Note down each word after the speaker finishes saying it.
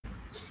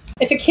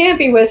if it can't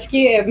be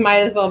whiskey, it might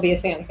as well be a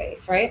Santa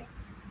face, right?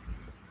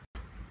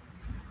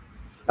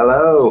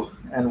 Hello,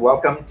 and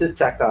welcome to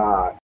Tech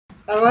Talk.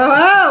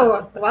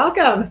 Oh,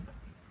 welcome.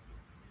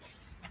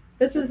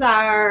 This is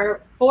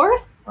our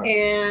fourth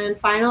and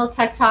final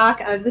Tech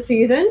Talk of the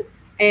season,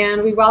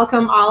 and we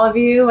welcome all of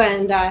you.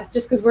 And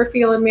just because we're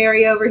feeling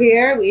merry over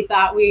here, we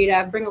thought we'd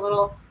bring a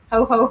little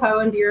ho ho ho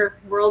into your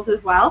worlds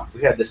as well.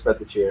 We had to spread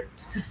the cheer.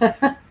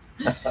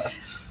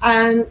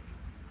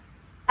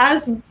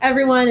 As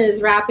everyone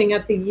is wrapping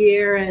up the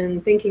year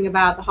and thinking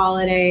about the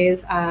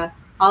holidays,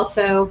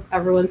 also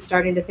everyone's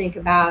starting to think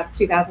about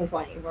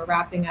 2020. We're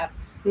wrapping up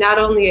not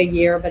only a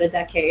year, but a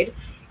decade,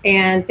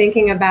 and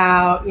thinking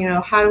about,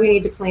 how do we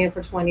need to plan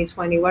for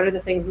 2020? What are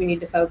the things we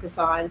need to focus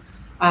on?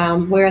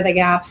 Where are the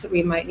gaps that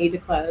we might need to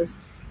close?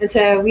 And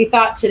so we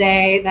thought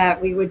today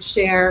that we would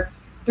share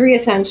 3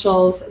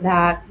 essentials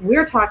that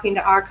we're talking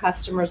to our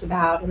customers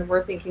about and that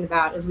we're thinking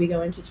about as we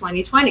go into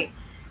 2020.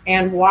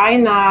 And why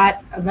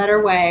not a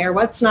better way, or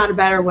what's not a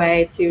better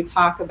way to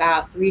talk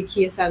about 3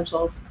 key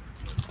essentials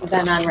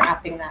than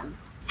unwrapping them?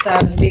 So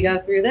as we go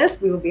through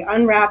this, we will be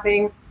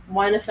unwrapping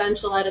one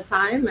essential at a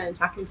time and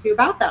talking to you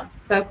about them.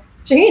 So,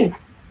 Shaheen.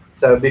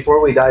 So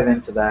before we dive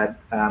into that,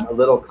 a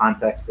little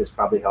context is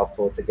probably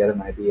helpful to get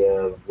an idea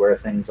of where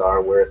things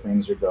are, where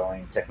things are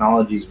going.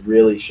 Technology is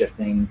really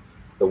shifting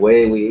the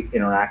way we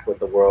interact with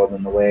the world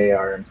and the way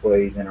our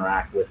employees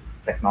interact with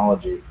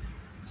technology.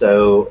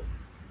 So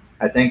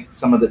I think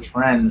some of the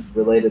trends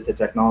related to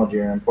technology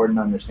are important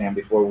to understand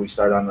before we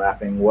start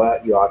unwrapping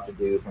what you ought to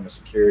do from a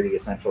security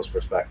essentials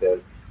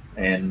perspective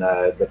in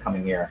the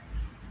coming year.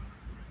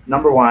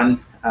 Number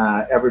one,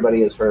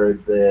 everybody has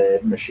heard the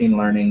machine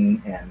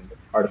learning and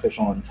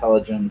artificial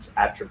intelligence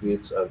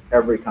attributes of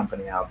every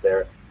company out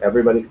there.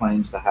 Everybody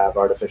claims to have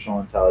artificial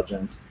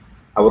intelligence.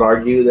 I would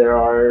argue there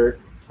are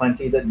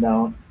plenty that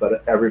don't,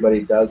 but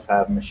everybody does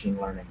have machine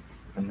learning.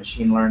 And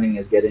machine learning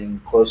is getting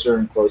closer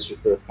and closer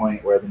to the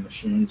point where the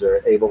machines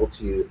are able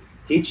to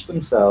teach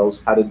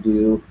themselves how to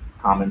do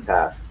common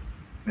tasks.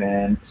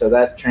 And so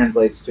that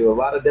translates to a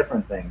lot of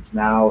different things.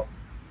 Now,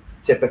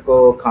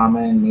 typical,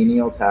 common,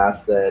 menial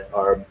tasks that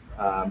are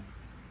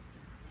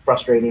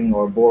frustrating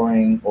or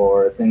boring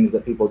or things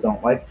that people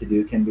don't like to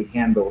do can be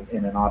handled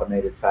in an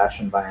automated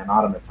fashion by an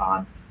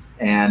automaton.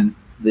 And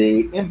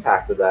the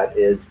impact of that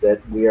is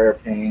that we are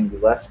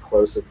paying less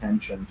close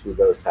attention to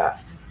those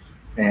tasks.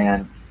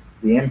 And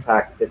the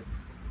impact it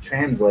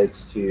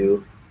translates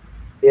to,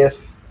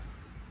 if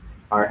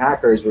our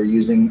hackers were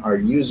using our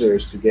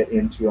users to get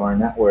into our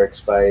networks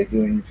by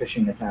doing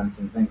phishing attempts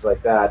and things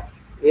like that,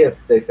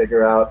 if they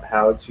figure out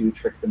how to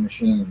trick the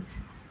machines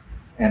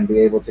and be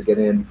able to get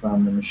in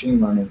from the machine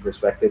learning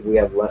perspective, we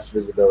have less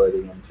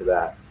visibility into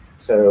that.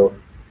 So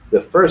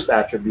the first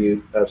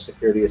attribute of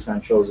security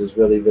essentials is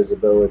really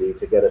visibility,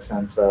 to get a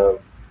sense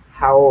of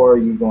how are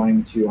you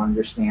going to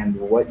understand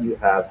what you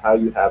have, how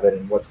you have it,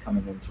 and what's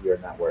coming into your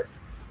network.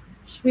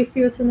 Should we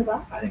see what's in the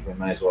box? I think we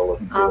might as well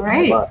look and see what's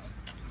in the box.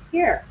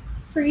 Here,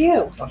 for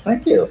you. Oh,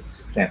 thank you,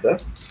 Santa.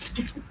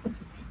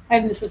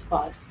 I'm Mrs.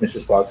 Claus.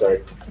 Mrs. Claus, sorry.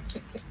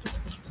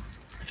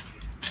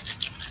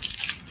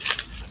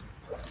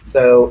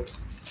 So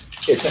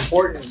it's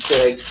important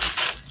to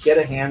get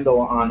a handle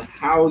on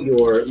how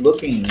you're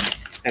looking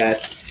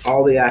at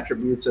all the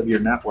attributes of your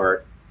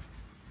network.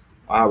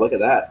 Wow, look at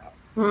that.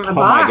 Oh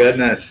my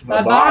goodness,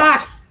 a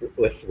box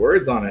with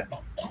words on it.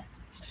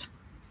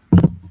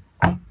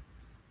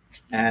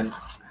 And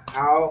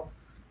how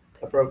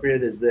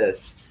appropriate is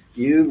this?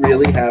 You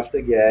really have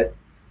to get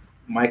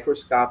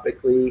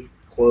microscopically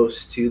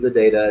close to the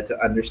data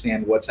to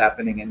understand what's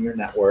happening in your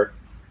network,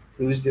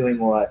 who's doing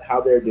what,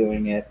 how they're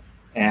doing it,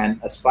 and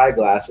a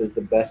spyglass is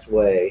the best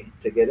way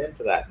to get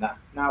into that.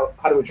 Now,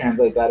 how do we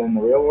translate that in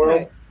the real world?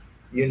 Right.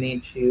 You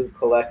need to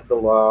collect the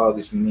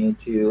logs, you need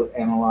to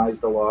analyze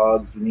the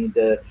logs, you need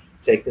to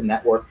take the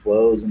network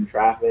flows and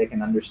traffic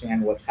and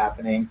understand what's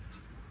happening.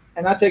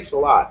 And that takes a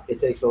lot. It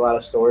takes a lot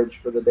of storage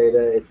for the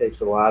data. It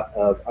takes a lot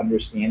of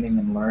understanding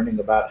and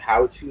learning about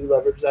how to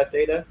leverage that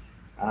data.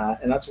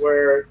 And that's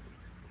where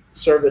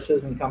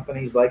services and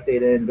companies like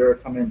Data Endure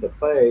come into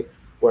play,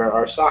 where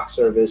our SOC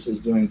service is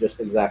doing just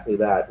exactly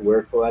that.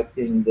 We're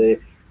collecting the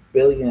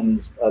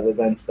billions of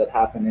events that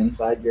happen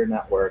inside your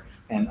network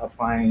and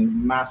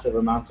applying massive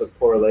amounts of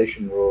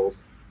correlation rules,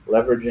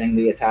 leveraging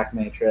the attack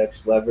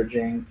matrix,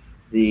 leveraging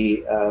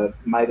the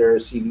MITRE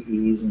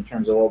CVEs in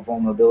terms of what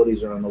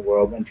vulnerabilities are in the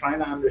world, and trying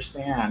to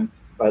understand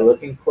by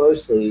looking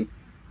closely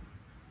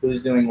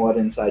who's doing what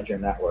inside your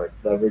network,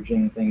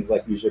 leveraging things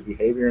like user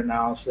behavior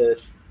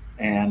analysis,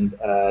 and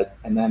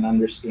then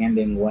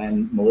understanding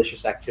when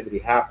malicious activity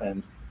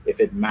happens, if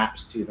it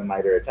maps to the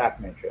MITRE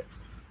attack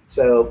matrix.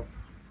 So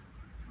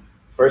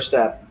first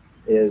step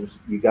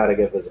is you got to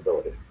get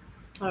visibility.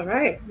 All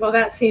right. Well,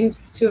 that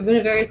seems to have been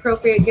a very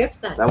appropriate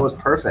gift then. That was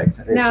perfect.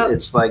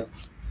 It's like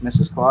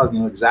Mrs. Claus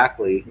knew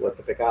exactly what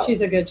to pick out. She's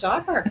a good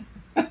shopper.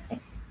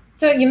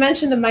 So you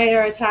mentioned the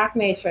MITRE attack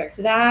matrix.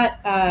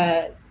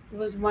 That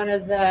was one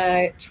of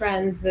the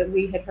trends that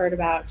we had heard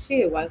about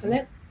too, wasn't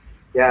it?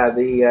 Yeah,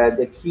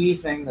 the key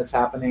thing that's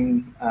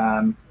happening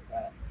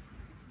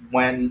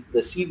when the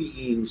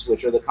CVEs,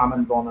 which are the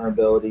common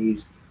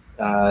vulnerabilities,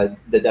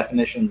 the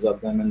definitions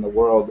of them in the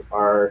world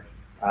are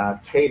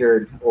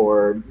catered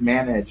or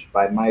managed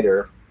by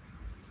MITRE,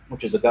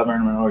 which is a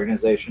government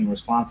organization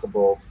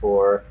responsible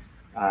for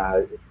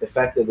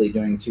effectively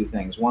doing two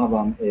things. One of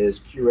them is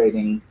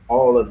curating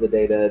all of the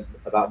data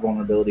about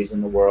vulnerabilities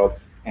in the world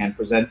and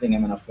presenting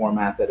them in a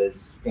format that is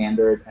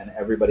standard and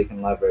everybody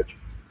can leverage.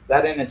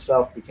 That in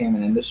itself became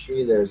an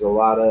industry. There's a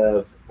lot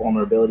of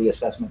vulnerability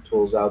assessment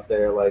tools out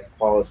there like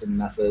Qualys and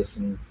Nessus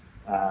and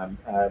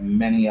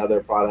many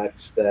other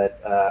products that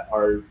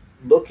are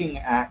looking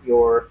at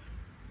your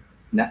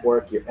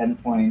network, your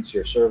endpoints,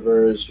 your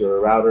servers,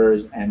 your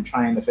routers, and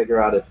trying to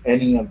figure out if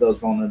any of those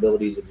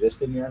vulnerabilities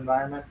exist in your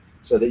environment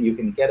so that you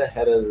can get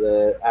ahead of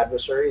the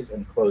adversaries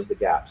and close the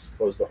gaps,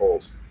 close the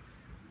holes.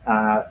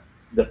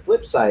 The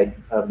flip side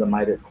of the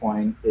MITRE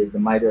coin is the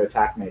MITRE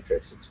attack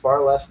matrix. It's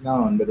far less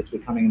known, but it's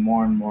becoming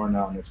more and more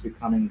known. It's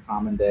becoming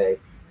common day.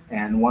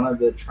 And one of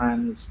the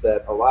trends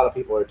that a lot of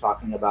people are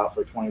talking about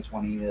for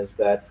 2020 is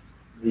that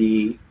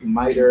the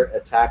MITRE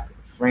attack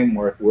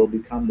framework will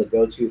become the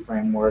go-to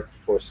framework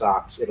for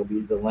SOCs. It'll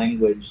be the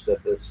language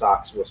that the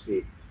SOCs will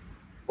speak.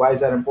 Why is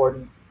that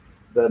important?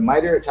 The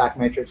MITRE attack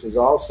matrix is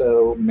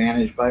also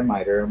managed by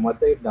MITRE, and what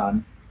they've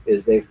done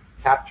is they've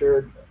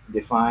captured,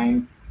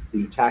 defined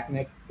the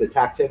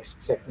tactics,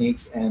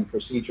 techniques, and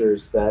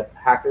procedures that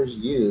hackers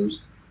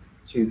use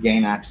to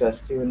gain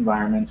access to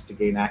environments, to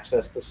gain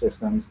access to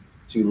systems,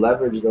 to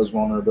leverage those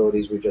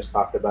vulnerabilities we just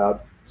talked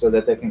about so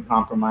that they can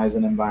compromise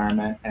an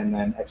environment and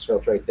then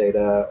exfiltrate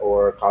data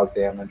or cause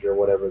damage or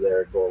whatever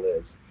their goal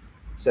is.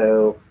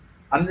 So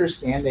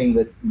understanding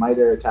the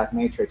MITRE attack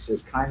matrix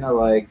is kind of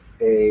like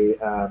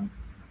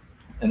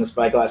and the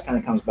Spyglass kind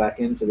of comes back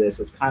into this,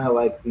 it's kind of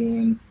like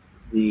being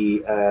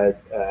the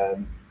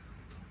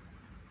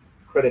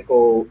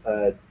critical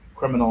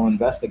criminal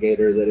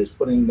investigator that is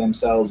putting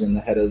themselves in the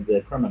head of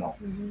the criminal.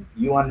 Mm-hmm.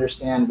 You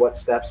understand what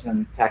steps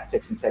and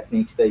tactics and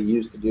techniques they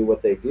use to do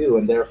what they do,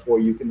 and therefore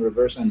you can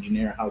reverse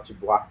engineer how to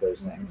block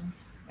those things.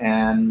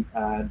 And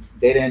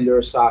Data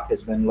Endure SOC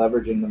has been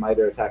leveraging the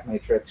MITRE attack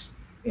matrix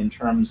in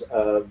terms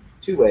of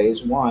two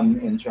ways. One,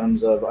 in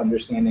terms of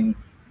understanding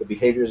the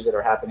behaviors that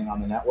are happening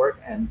on the network,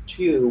 and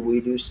two,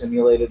 we do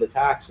simulated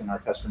attacks in our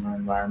customer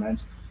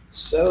environments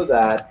so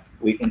that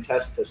we can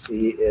test to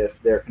see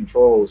if their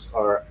controls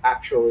are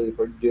actually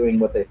doing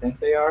what they think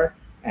they are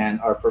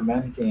and are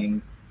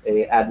preventing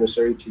an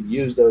adversary to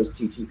use those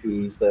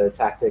TTPs, the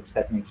tactics,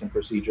 techniques, and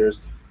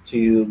procedures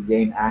to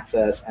gain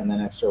access and then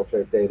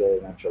exfiltrate data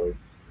eventually.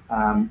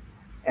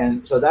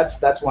 And so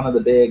that's one of the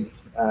big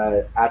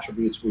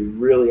attributes we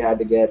really had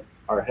to get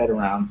our head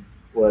around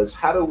was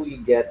how do we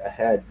get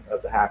ahead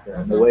of the hacker?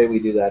 And the way we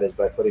do that is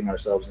by putting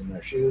ourselves in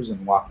their shoes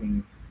and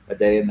walking a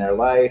day in their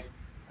life.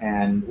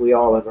 And we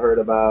all have heard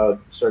about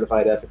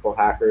certified ethical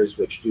hackers,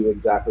 which do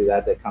exactly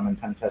that. They come and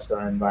pen test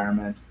our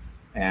environments,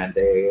 and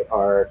they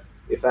are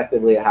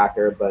effectively a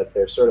hacker, but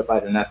they're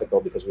certified and ethical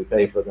because we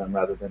pay for them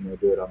rather than they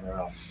do it on their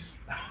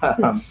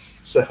own.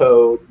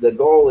 So the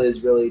goal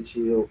is really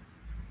to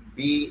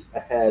be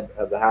ahead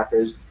of the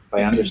hackers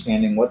by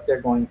understanding what they're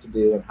going to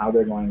do and how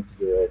they're going to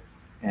do it.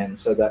 And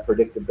so that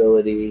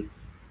predictability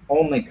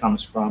only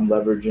comes from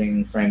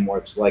leveraging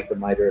frameworks like the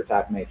MITRE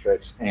attack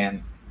matrix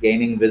and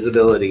gaining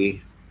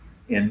visibility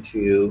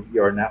into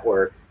your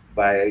network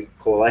by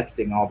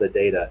collecting all the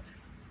data.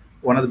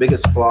 One of the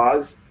biggest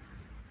flaws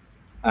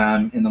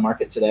in the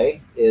market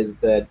today is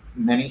that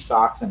many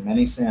SOCs and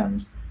many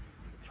SIEMs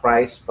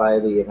price by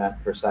the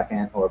event per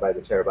second or by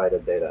the terabyte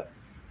of data.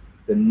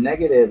 The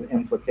negative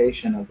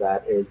implication of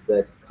that is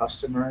that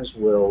customers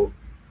will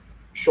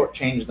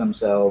shortchange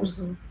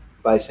themselves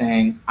by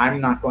saying,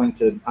 I'm not going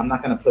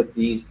to put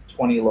these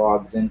 20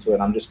 logs into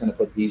it. I'm just going to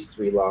put these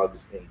 3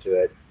 logs into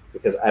it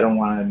because I don't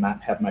want to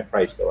not have my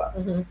price go up.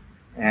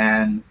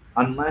 And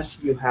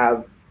unless you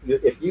have,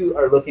 if you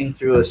are looking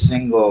through a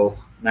single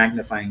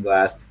magnifying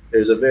glass,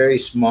 there's a very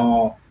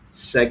small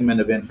segment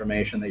of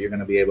information that you're going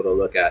to be able to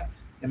look at.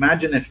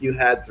 Imagine if you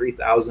had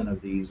 3,000 of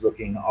these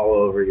looking all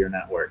over your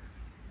network.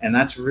 And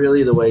that's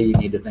really the way you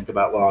need to think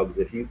about logs.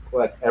 If you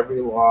collect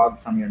every log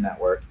from your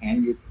network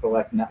and you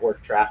collect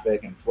network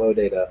traffic and flow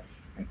data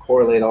and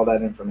correlate all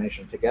that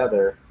information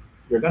together,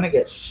 you're going to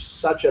get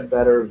such a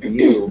better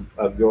view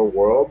of your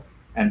world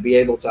and be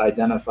able to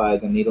identify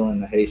the needle in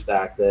the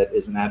haystack that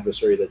is an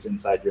adversary that's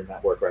inside your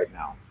network right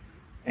now.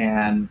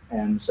 And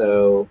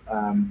so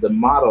the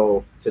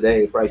model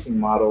today, pricing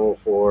model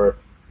for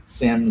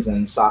SIEMs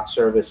and SOC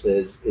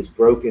services is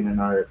broken in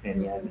our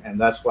opinion. And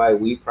that's why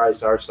we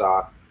price our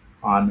SOC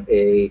on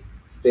a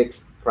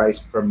fixed price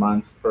per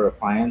month per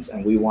appliance,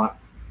 and we want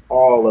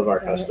all of our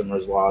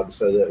customers' logs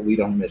so that we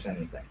don't miss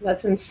anything.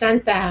 Let's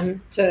incent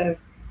them to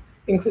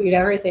include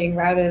everything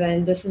rather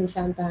than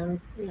disincent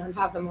them, and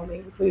have them only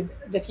include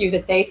the few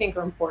that they think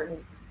are important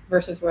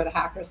versus where the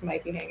hackers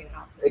might be hanging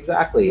out.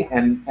 Exactly,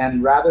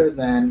 and rather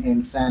than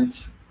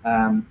incent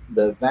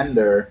the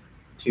vendor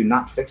to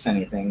not fix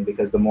anything,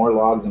 because the more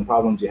logs and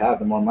problems you have,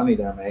 the more money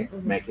they're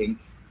making.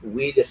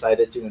 we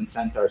decided to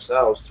incent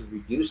ourselves to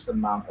reduce the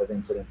amount of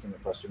incidents in the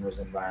customer's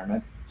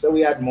environment. So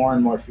we add more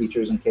and more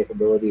features and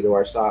capability to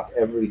our SOC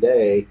every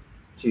day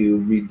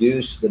to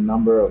reduce the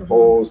number of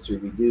holes, to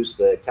reduce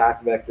the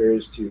attack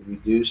vectors, to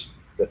reduce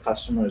the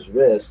customer's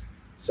risk,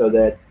 so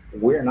that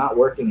we're not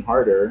working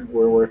harder,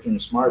 we're working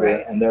smarter,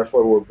 Right. and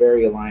therefore we're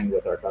very aligned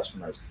with our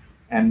customers.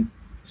 And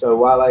so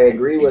while I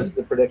agree with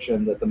the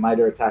prediction that the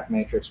MITRE ATT&CK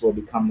matrix will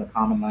become the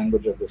common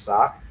language of the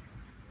SOC,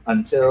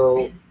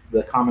 until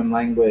the common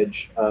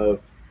language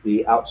of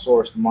the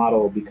outsourced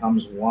model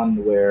becomes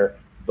one where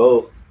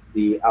both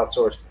the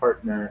outsourced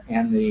partner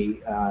and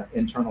the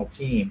internal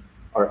team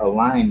are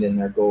aligned in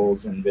their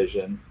goals and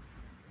vision,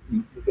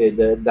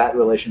 that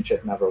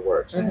relationship never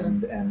works.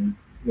 And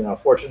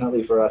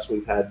fortunately for us,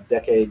 we've had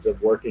decades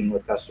of working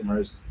with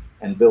customers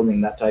and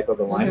building that type of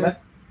alignment.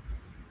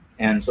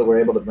 And so we're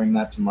able to bring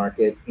that to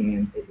market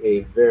in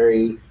a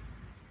very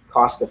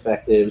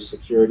cost-effective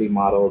security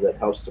model that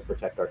helps to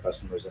protect our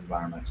customers'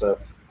 environment. So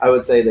I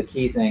would say the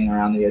key thing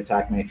around the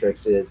attack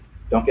matrix is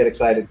don't get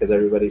excited because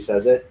everybody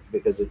says it,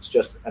 because it's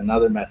just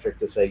another metric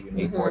to say you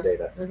need more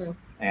data.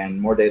 And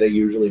more data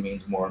usually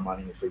means more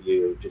money for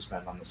you to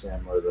spend on the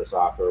SIM or the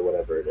SOC or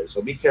whatever it is.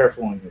 So be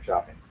careful when you're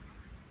shopping.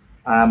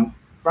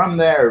 From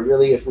there,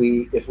 really, if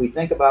we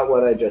think about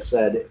what I just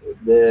said,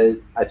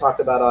 I talked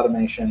about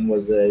automation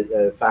was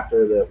a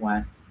factor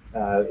that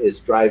is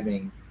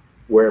driving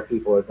where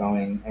people are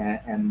going.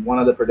 And one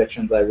of the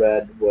predictions I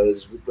read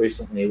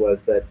recently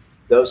was that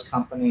those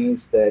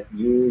companies that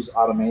use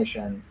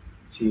automation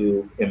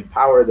to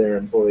empower their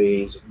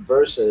employees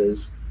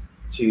versus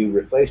to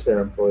replace their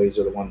employees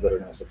are the ones that are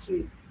going to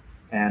succeed.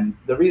 And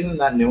the reason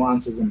that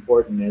nuance is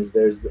important is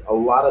there's a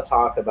lot of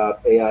talk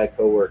about AI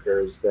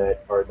coworkers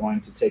that are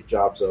going to take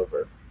jobs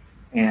over.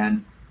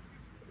 And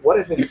what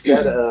if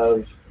instead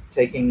of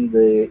taking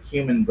the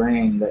human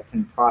brain that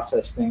can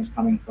process things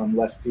coming from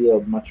left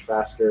field much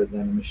faster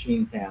than a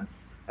machine can,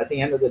 at the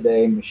end of the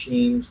day,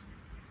 machines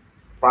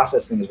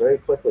process things very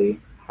quickly.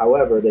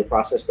 However, they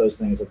process those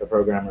things that the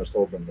programmers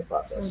told them to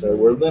process. So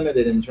we're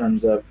limited in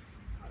terms of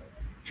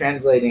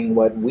translating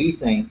what we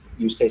think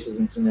use cases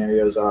and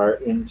scenarios are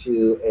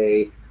into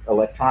a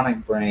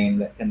electronic brain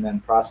that can then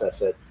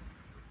process it.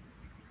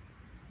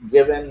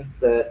 Given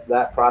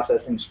that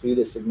processing speed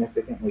is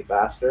significantly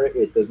faster,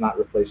 it does not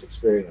replace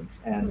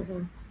experience.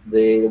 And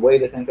the way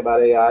to think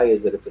about AI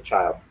is that it's a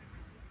child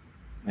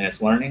and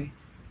it's learning,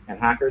 and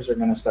hackers are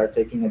going to start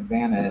taking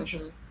advantage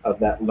of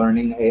that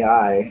learning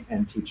AI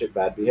and teach it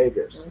bad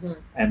behaviors.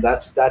 And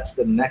that's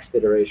the next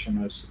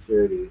iteration of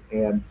security.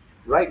 And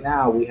right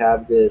now we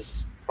have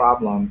this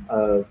problem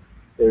of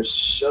there's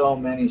so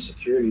many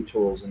security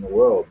tools in the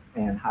world,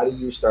 and how do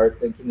you start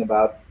thinking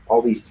about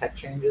all these tech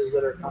changes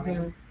that are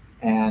coming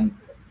and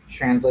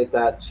translate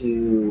that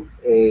to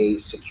a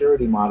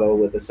security model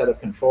with a set of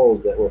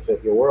controls that will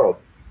fit your world?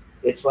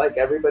 It's like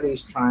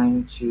everybody's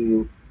trying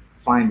to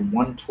find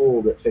one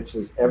tool that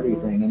fixes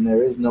everything, and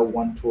there is no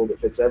one tool that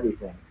fits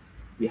everything.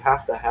 You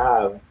have to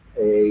have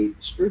a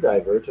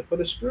screwdriver to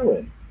put a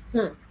screw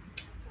in.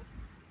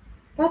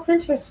 That's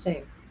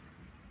interesting.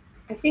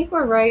 I think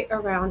we're right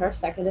around our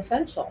second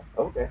essential.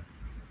 Okay.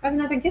 I have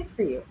another gift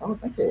for you. Oh,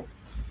 thank you.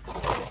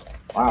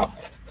 Wow.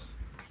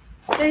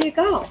 There you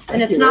go.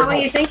 And it's not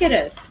what you think it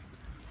is.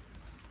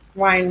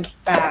 Wine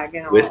bag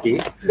and all.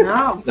 Whiskey?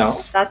 No.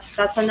 No. That's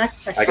the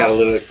next technology. I got a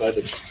little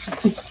excited.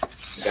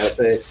 I gotta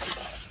say.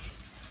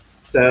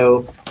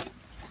 So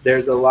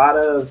there's a lot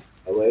of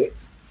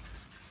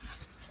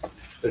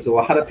there's a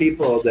lot of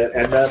people that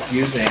end up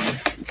using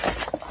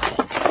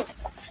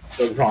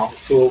the wrong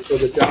tool for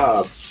the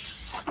job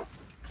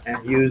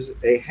and use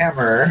a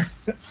hammer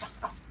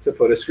to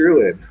put a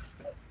screw in.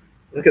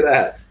 Look at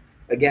that.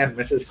 Again,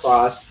 Mrs.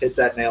 Claus hit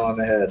that nail on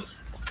the head.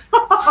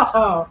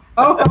 Oh.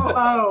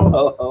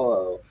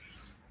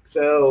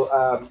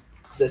 So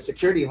the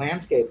security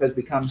landscape has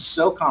become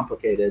so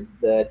complicated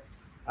that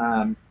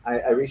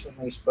I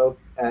recently spoke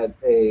at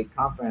a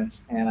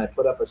conference, and I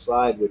put up a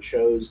slide which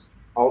shows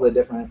all the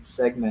different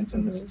segments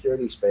in the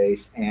security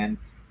space and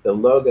the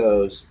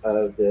logos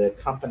of the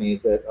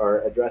companies that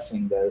are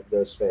addressing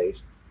the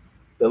space.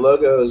 The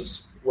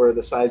logos were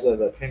the size of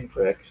a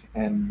pinprick,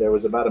 and there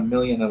was about 1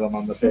 million of them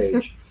on the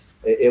page.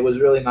 It was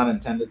really not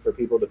intended for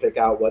people to pick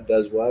out what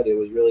does what. It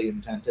was really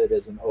intended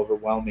as an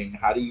overwhelming,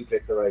 how do you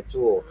pick the right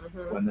tool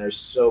when there's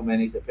so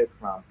many to pick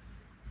from?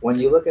 When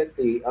you look at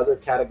the other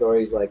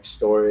categories like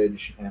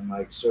storage and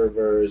like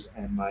servers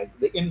and like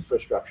the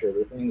infrastructure,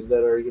 the things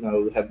that are,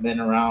 have been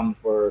around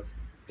for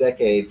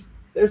decades,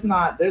 there's a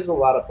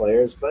lot of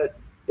players, but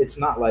it's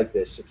not like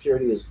this.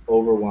 Security is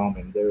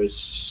overwhelming. There is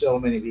so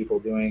many people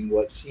doing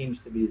what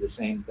seems to be the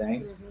same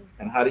thing.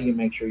 And how do you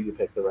make sure you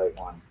pick the right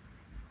one?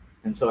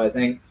 And so I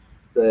think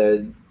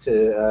to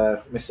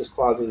Mrs.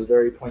 Claus's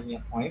very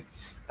poignant point,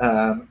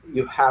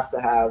 you have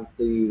to have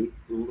the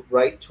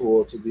right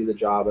tool to do the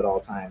job at all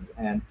times.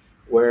 And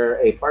where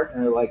a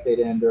partner like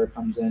Data Endure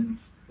comes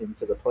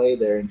into the play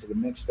there, into the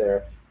mix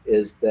there,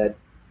 is that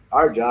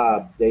our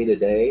job day to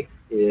day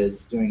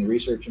is doing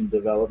research and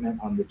development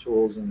on the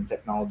tools and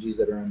technologies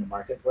that are in the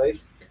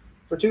marketplace,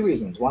 for two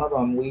reasons. One of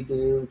them, we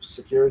do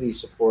security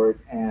support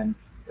and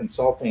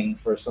consulting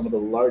for some of the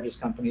largest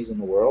companies in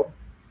the world,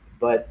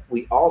 but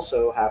we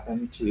also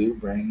happen to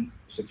bring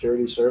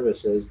security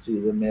services to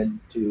the mid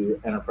to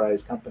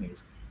enterprise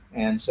companies.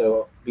 And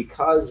so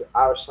because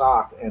our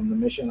SOC and the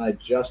mission I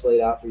just laid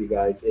out for you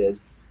guys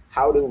is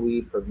how do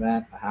we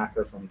prevent a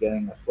hacker from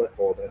getting a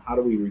foothold, and how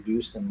do we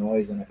reduce the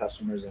noise in a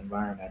customer's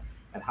environment,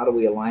 and how do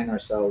we align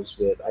ourselves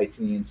with IT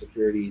and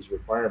security's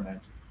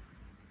requirements,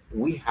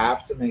 we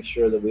have to make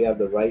sure that we have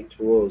the right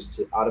tools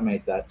to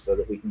automate that so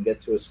that we can get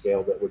to a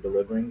scale that we're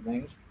delivering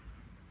things.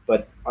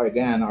 But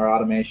again, our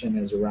automation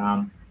is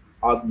around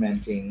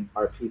augmenting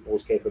our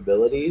people's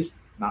capabilities,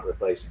 not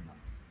replacing them.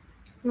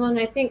 Well, and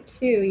I think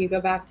too, you go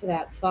back to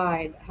that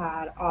slide,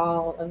 had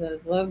all of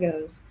those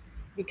logos,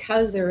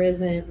 because there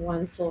isn't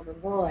one silver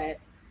bullet,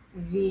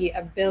 the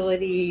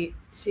ability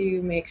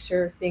to make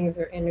sure things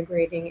are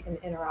integrating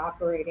and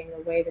interoperating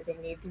the way that they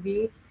need to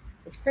be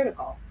is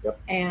critical. Yep.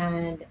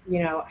 And,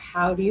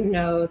 how do you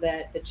know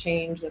that the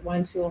change that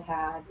one tool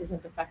had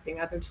isn't affecting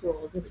other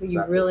tools? And so Exactly.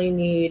 You really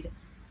need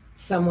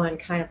someone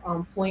kind of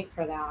on point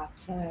for that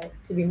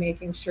to be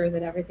making sure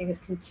that everything is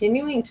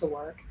continuing to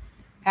work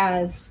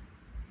as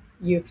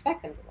you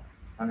expect them to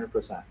work.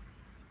 100%.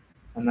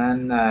 And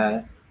then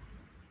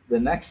the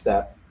next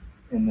step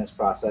in this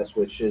process,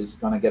 which is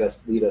going to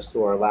lead us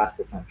to our last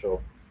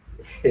essential,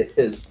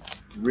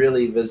 is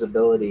really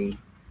visibility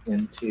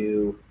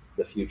into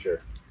the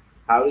future.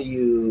 How do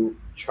you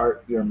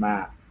chart your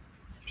map,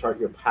 chart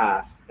your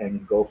path,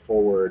 and go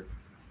forward?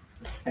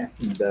 And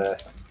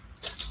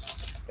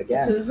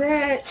again, this is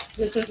it.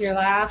 This is your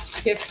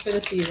last gift for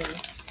the season.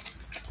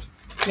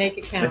 Make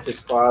it count.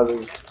 Mrs.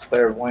 Claus's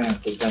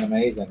clairvoyance has been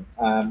amazing.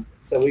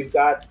 So we've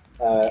got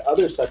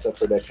other sets of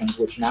predictions,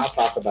 which now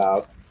talk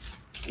about,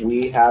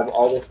 we have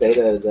all this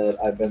data that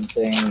I've been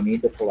saying we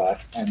need to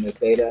collect, and this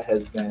data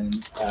has been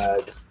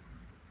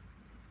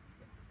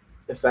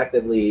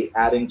effectively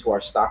adding to our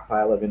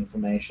stockpile of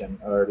information,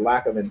 or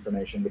lack of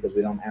information because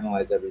we don't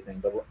analyze everything,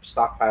 but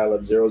stockpile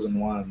of zeros and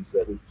ones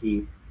that we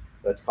keep.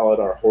 Let's call it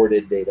our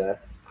hoarded data.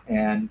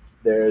 And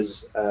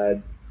there's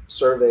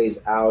surveys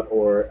out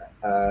or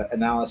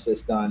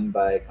analysis done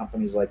by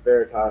companies like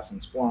Veritas and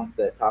Splunk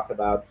that talk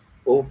about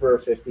over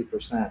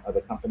 50% of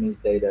a company's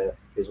data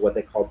is what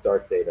they call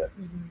dark data,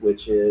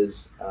 which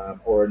is,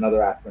 or another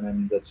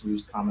acronym that's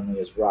used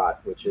commonly is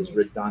ROT, which is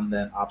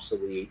redundant,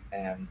 obsolete,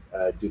 and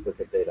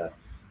duplicate data.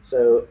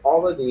 So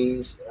all of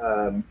these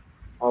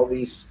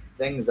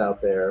things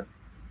out there,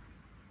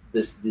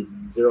 the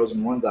zeros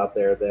and ones out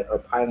there that are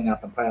piling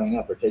up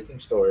are taking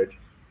storage,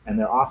 and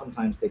they're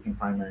oftentimes taking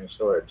primary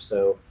storage.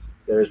 So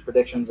there's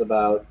predictions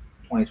about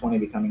 2020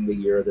 becoming the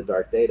year of the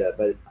dark data,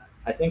 but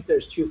I think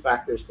there's two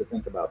factors to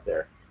think about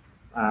there.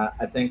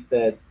 I think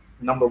that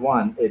number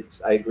one,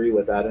 I agree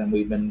with that, and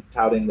we've been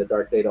touting the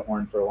dark data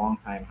horn for a long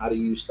time. How do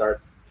you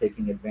start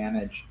taking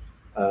advantage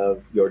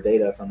of your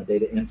data from a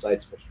data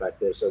insights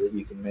perspective so that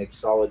you can make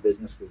solid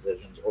business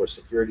decisions or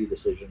security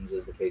decisions,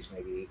 as the case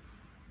may be?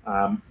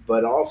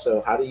 But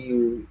also, how do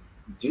you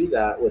do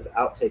that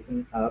without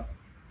taking up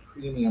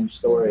premium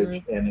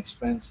storage and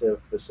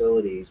expensive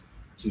facilities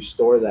to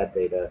store that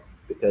data?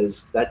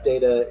 Because that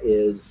data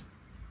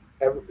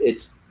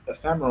it's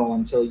ephemeral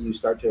until you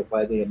start to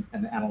apply the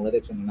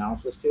analytics and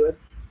analysis to it.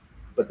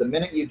 But the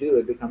minute you do,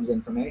 it becomes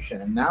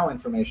information, and now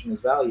information is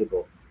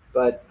valuable.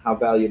 But how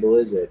valuable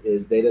is it?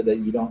 Is data that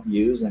you don't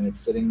use and it's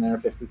sitting there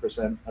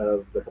 50%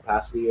 of the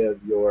capacity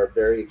of your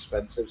very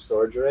expensive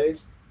storage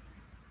arrays?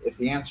 If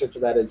the answer to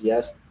that is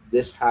yes,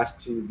 this has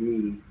to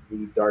be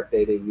the dark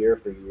data year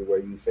for you, where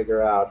you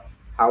figure out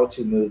how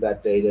to move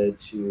that data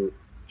to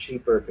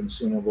cheaper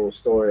consumable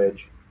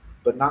storage,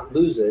 but not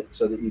lose it,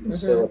 so that you can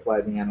still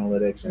apply the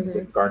analytics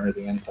and garner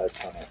the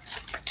insights from it.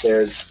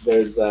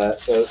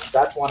 So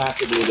that's one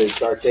attribute, is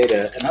dark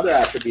data. Another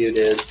attribute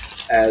is,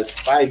 as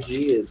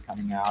 5G is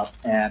coming out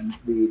and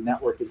the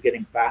network is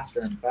getting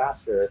faster and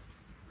faster,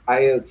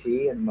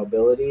 IoT and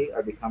mobility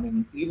are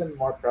becoming even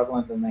more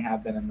prevalent than they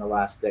have been in the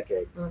last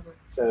decade.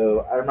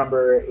 So I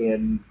remember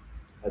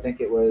I think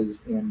it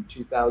was in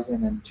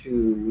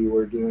 2002, we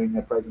were doing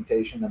a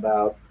presentation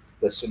about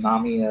the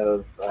tsunami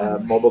of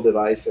mobile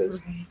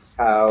devices,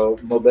 how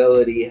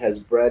mobility has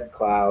bred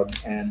cloud,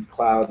 and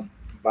cloud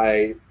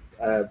by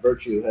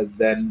virtue has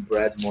then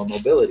bred more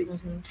mobility.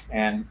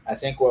 And I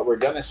think what we're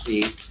going to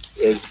see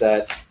is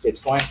that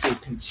it's going to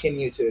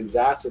continue to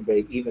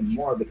exacerbate even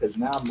more, because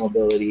now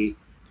mobility,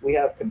 we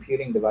have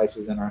computing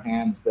devices in our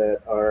hands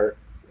that are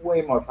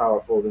way more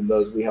powerful than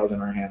those we held in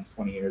our hands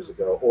 20 years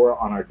ago, or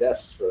on our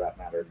desks for that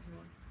matter.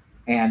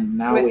 And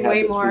now we have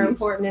way more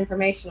important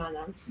information on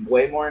them.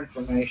 Way more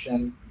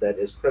information that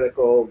is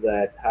critical,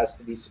 that has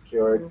to be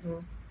secured.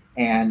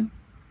 And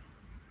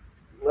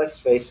let's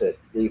face it,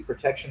 the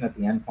protection at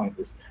the endpoint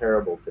is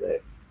terrible today.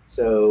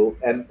 So,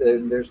 and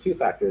there's two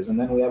factors. And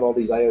then we have all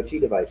these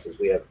IoT devices.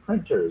 We have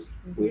printers,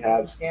 we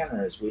have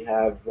scanners, we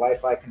have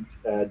Wi-Fi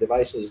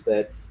devices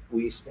that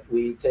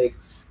we take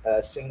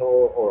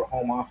single or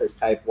home office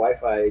type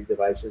Wi-Fi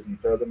devices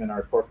and throw them in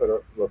our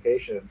corporate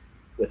locations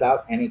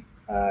without any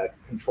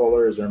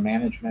controllers or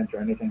management or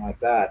anything like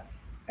that.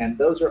 And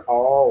those are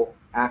all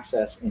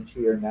access into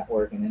your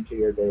network and into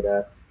your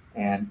data.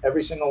 And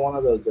every single one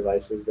of those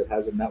devices that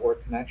has a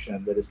network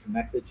connection that is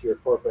connected to your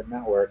corporate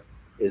network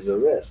is a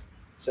risk.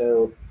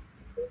 So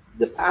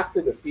the path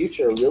to the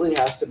future really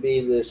has to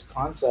be this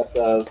concept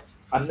of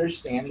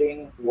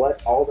understanding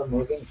what all the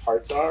moving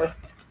parts are,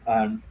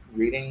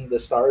 reading the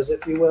stars,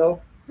 if you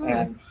will.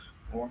 And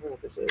I wonder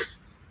what this is.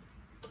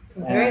 It's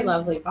a very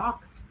lovely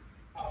box.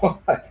 Oh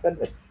my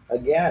goodness.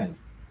 Again,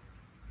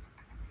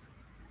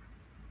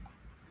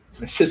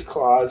 Mrs.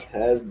 Claus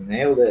has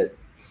nailed it.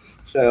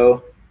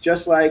 So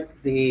just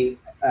like the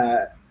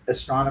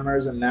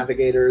astronomers and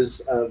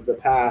navigators of the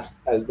past,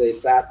 as they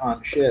sat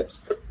on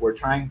ships, were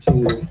trying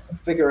to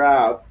figure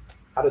out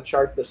how to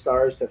chart the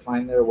stars to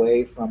find their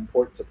way from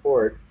port to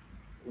port,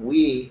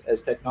 we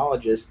as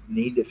technologists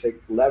need to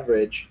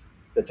leverage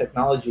the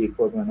technology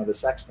equivalent of a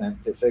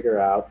sextant to figure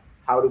out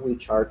how do we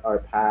chart our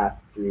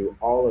path through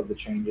all of the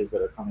changes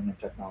that are coming in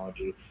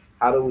technology.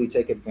 How do we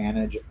take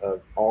advantage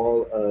of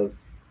all of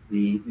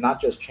the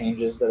not just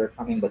changes that are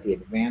coming, but the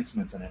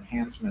advancements and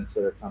enhancements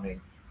that are coming,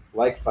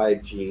 like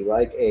 5G,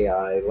 like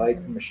AI,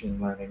 like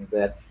machine learning,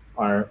 that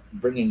are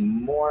bringing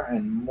more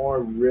and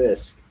more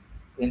risk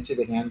into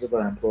the hands of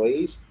our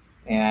employees.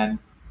 And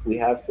we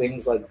have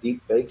things like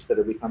deep fakes that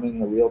are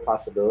becoming a real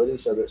possibility,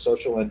 so that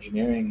social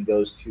engineering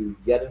goes to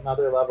yet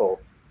another level.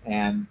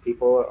 And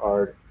people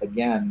are,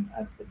 again,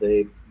 at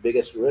the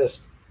biggest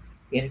risk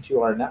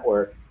into our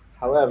network.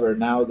 However,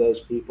 now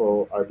those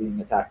people are being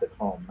attacked at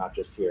home, not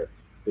just here,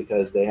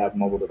 because they have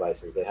mobile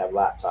devices, they have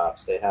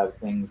laptops, they have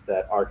things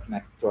that are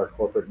connected to our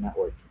corporate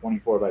network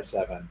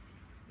 24/7,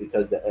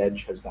 because the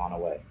edge has gone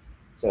away.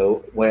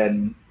 So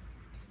when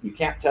you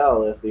can't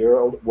tell if the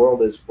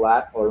world is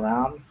flat or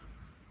round,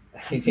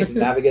 you need to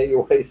navigate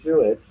your way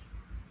through it.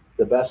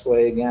 The best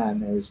way,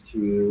 again, is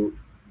to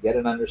get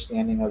an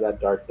understanding of that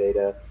dark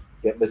data,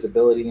 get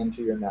visibility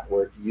into your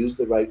network, use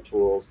the right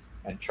tools,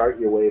 and chart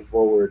your way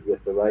forward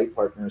with the right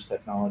partners,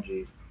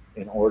 technologies,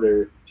 in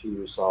order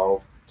to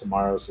solve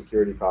tomorrow's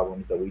security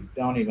problems that we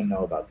don't even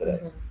know about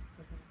today.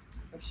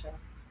 For sure.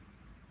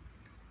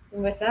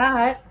 And with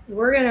that,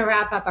 we're going to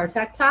wrap up our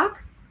Tech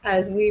Talk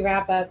as we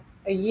wrap up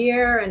a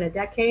year and a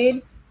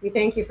decade. We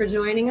thank you for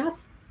joining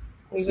us.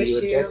 We wish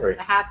you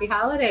a happy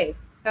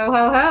holidays. Ho,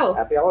 ho, ho.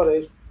 Happy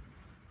holidays.